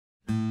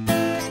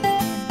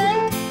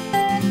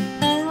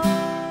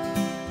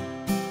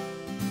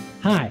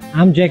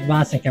I'm Jake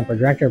Boston-Kemper,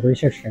 Director of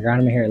Research and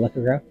Agronomy here at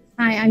Liqui-Grow.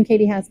 Hi, I'm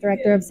Katie Hess,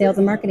 Director of Sales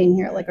and Marketing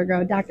here at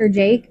Liqui-Grow. Dr.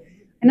 Jake,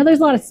 I know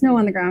there's a lot of snow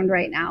on the ground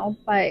right now,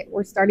 but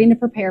we're starting to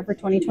prepare for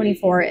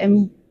 2024.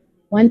 And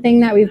one thing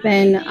that we've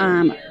been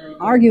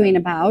arguing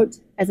about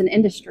as an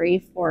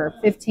industry for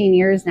 15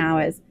 years now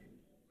is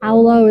how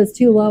low is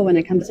too low when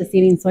it comes to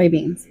seeding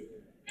soybeans?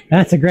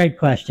 That's a great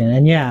question.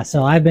 And yeah,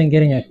 so I've been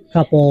getting a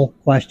couple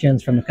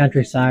questions from the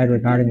countryside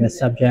regarding this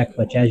subject,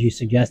 which, as you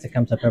suggest, it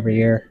comes up every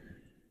year.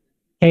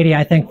 Katie,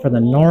 I think for the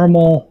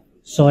normal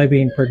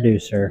soybean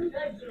producer,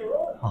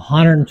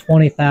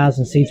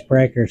 120,000 seeds per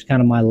acre is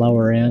kind of my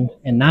lower end.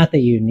 And not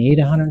that you need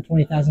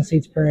 120,000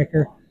 seeds per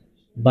acre,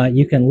 but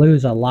you can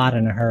lose a lot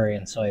in a hurry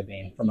in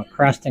soybean from a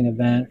crusting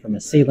event, from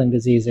a seedling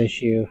disease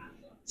issue,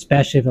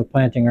 especially if you're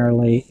planting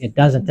early. It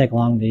doesn't take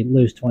long to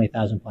lose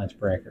 20,000 plants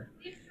per acre.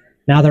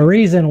 Now, the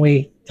reason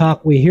we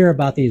hear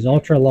about these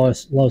ultra low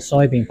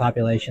soybean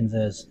populations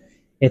is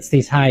it's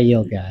these high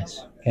yield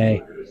guys,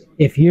 okay?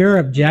 If your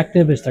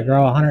objective is to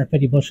grow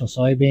 150 bushel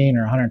soybean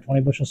or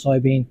 120 bushel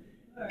soybean,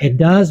 it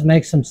does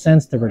make some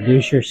sense to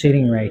reduce your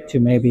seeding rate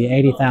to maybe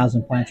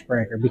 80,000 plants per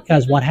acre,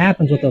 because what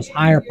happens with those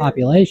higher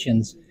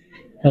populations,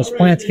 those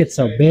plants get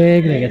so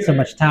big, they get so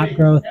much top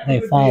growth,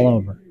 they fall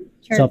over.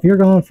 Sure. So if you're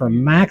going for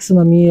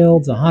maximum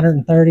yields,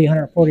 130,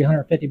 140,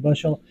 150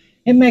 bushel,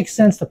 it makes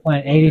sense to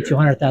plant 80 to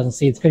 100,000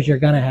 seeds because you're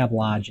going to have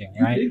lodging,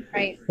 right?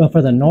 Right. But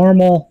for the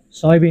normal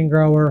soybean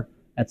grower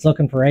that's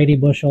looking for 80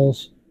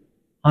 bushels,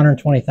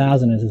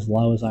 120,000 is as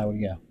low as I would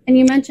go. And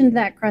you mentioned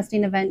that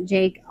crusting event,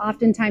 Jake.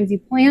 Oftentimes you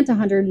plant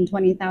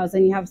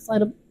 120,000, you have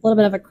a little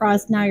bit of a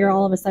crust, now you're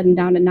all of a sudden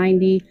down to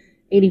 90,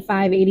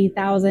 85,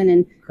 80,000,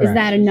 and Correct. Is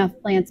that enough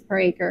plants per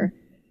acre?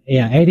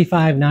 Yeah,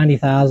 85,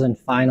 90,000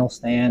 final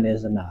stand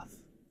is enough.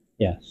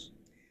 Yes.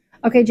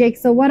 Okay, Jake,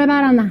 so what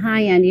about on the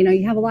high end? You know,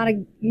 you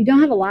don't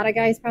have a lot of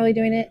guys probably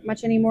doing it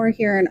much anymore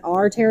here in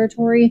our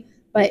territory,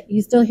 but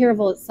you still hear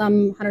of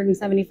some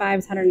 175s,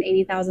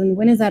 180,000.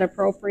 When is that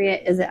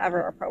appropriate? Is it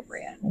ever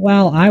appropriate?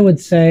 Well, I would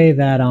say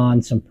that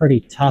on some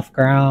pretty tough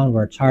ground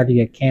where it's hard to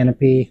get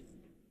canopy,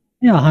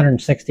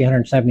 160,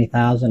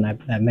 170,000,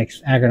 that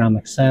makes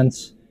agronomic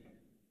sense.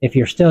 If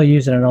you're still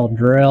using an old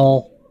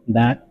drill,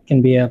 that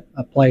can be a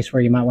place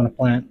where you might want to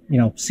plant,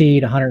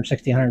 seed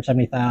 160,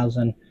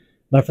 170,000.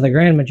 But for the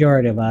grand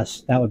majority of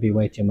us, that would be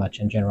way too much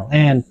in general.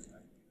 And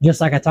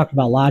just like I talked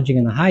about lodging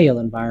in the high yield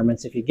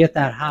environments, if you get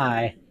that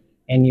high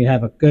and you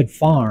have a good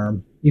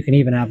farm, you can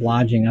even have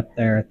lodging up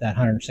there at that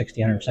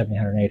 160, 170,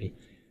 180.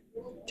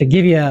 To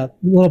give you a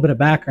little bit of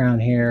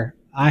background here,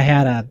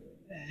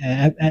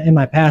 in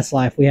my past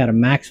life, we had a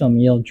maximum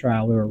yield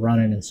trial we were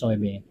running in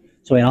soybean.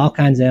 So we had all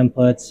kinds of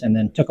inputs and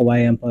then took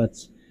away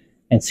inputs,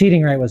 and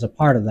seeding rate was a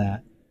part of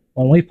that.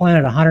 When we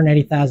planted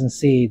 180,000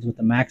 seeds with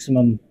the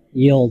maximum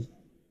yield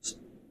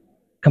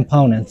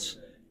components,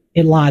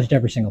 it lodged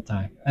every single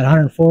time. At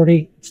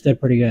 140, it stood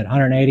pretty good.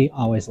 180,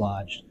 always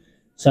lodged.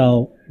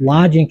 So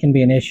lodging can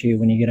be an issue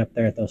when you get up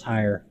there at those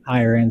higher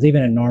ends,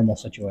 even in normal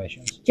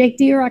situations. Jake,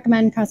 do you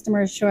recommend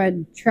customers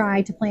should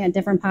try to plant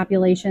different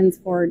populations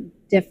for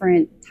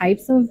different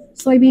types of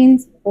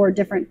soybeans or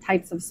different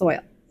types of soil?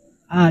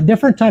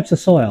 Different types of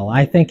soil.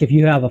 I think if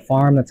you have a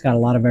farm that's got a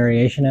lot of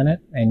variation in it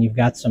and you've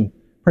got some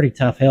pretty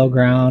tough hill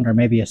ground or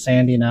maybe a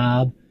sandy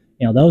knob,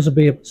 those would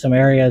be some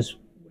areas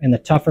in the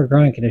tougher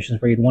growing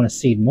conditions where you'd want to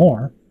seed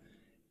more.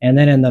 And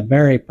then in the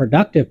very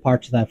productive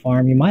parts of that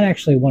farm, you might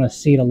actually want to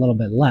seed a little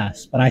bit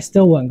less, but I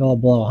still wouldn't go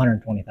below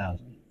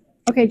 120,000.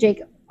 Okay,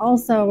 Jake,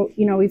 also,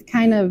 we've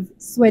kind of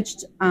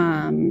switched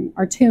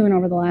our tune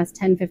over the last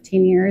 10,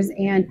 15 years,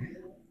 and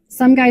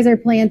some guys are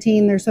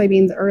planting their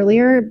soybeans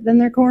earlier than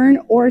their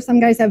corn, or some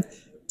guys have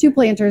two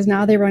planters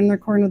now. They run their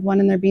corn with one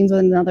and their beans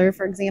with another,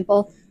 for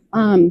example.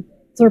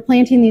 So we're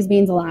planting these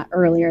beans a lot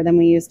earlier than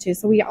we used to.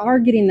 So we are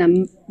getting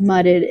them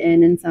mudded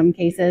in some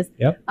cases.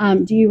 Yep.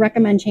 Do you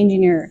recommend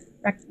changing your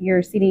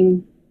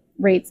seeding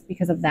rates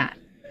because of that,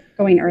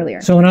 going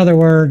earlier? So in other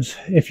words,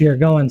 if you're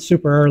going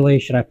super early,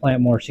 should I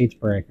plant more seeds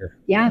per acre?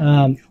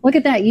 Yeah. Look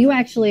at that. You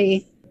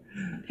actually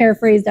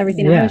paraphrased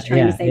everything I was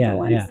trying to say for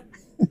once.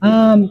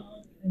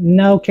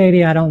 No,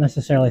 Katie, I don't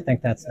necessarily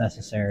think that's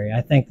necessary.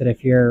 I think that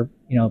if you're,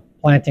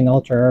 planting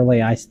ultra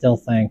early, I still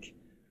think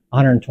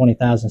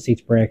 120,000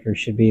 seeds per acre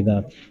should be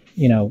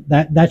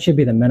that should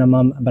be the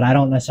minimum, but I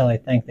don't necessarily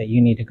think that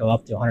you need to go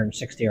up to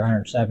 160 or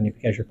 170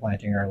 because you're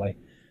planting early.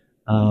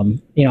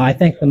 I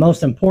think the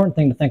most important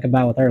thing to think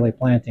about with early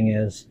planting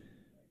is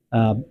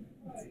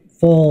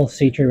full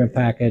seed treatment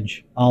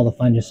package, all the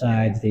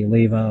fungicides, the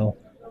Levo.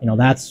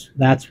 That's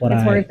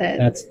worth it.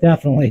 That's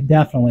definitely if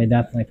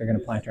you're going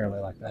to plant early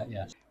like that.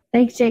 Yes.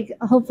 Thanks, Jake.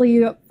 Hopefully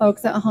you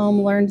folks at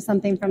home learned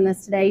something from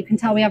this today. You can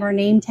tell we have our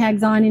name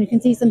tags on, and you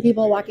can see some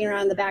people walking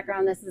around in the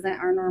background. This isn't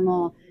our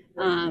normal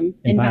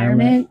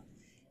environment,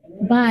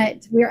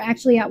 but we're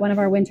actually at one of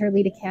our Winter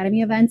Lead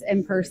Academy events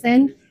in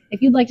person.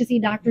 If you'd like to see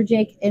Dr.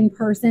 Jake in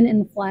person, in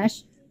the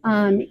flesh,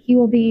 he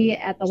will be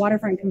at the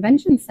Waterfront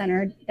Convention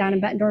Center down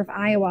in Bettendorf,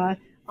 Iowa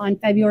on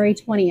February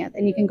 20th.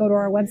 And you can go to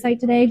our website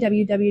today,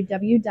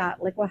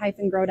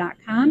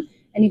 www.liqui-grow.com,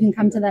 and you can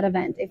come to that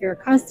event. If you're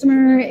a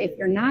customer, if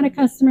you're not a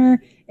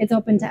customer, it's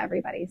open to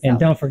everybody. So, and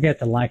don't forget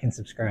to like and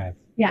subscribe.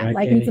 Yeah, right,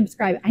 like Katie? and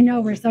subscribe. I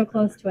know we're so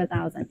close to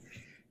 1,000.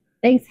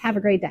 Thanks. Have a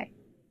great day.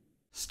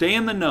 Stay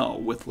in the know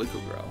with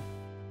Liqui-Grow.